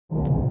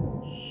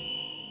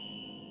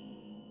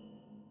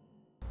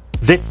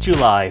This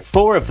July,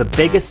 4 of the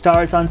biggest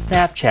stars on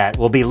Snapchat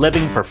will be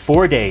living for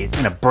 4 days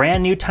in a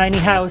brand new tiny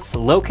house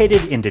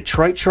located in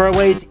Detroit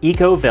Shoreway's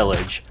Eco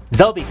Village.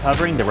 They'll be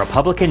covering the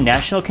Republican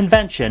National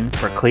Convention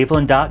for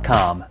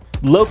cleveland.com.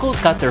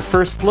 Locals got their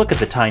first look at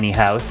the tiny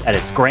house at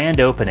its grand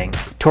opening,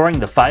 touring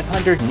the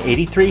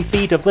 583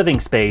 feet of living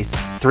space,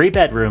 3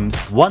 bedrooms,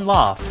 1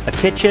 loft, a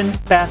kitchen,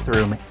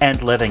 bathroom,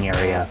 and living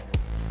area.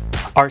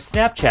 Our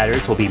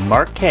Snapchatters will be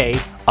Mark K,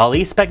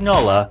 Ali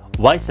Spagnola,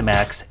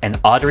 Weissamax, and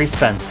Audrey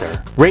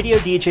Spencer. Radio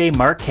DJ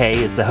Mark K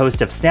is the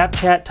host of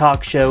Snapchat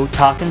talk show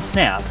Talk and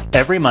Snap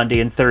every Monday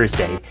and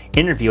Thursday,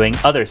 interviewing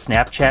other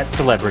Snapchat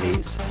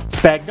celebrities.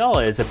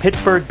 Spagnola is a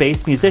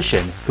Pittsburgh-based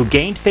musician who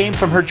gained fame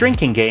from her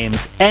drinking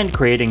games and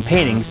creating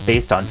paintings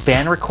based on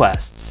fan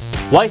requests.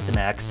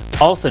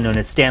 Weissamax, also known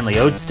as Stanley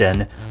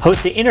Odeston,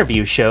 hosts an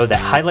interview show that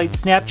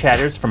highlights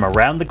Snapchatters from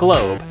around the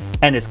globe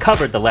and has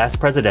covered the last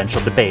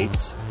presidential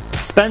debates.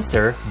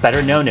 Spencer,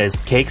 better known as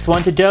Cakes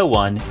One to Dough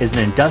One, is an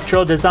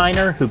industrial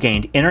designer who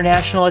gained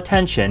international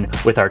attention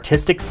with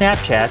artistic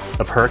Snapchats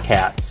of her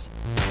cats.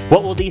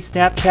 What will these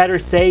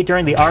Snapchatters say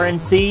during the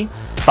RNC?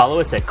 Follow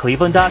us at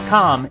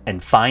cleveland.com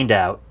and find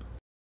out.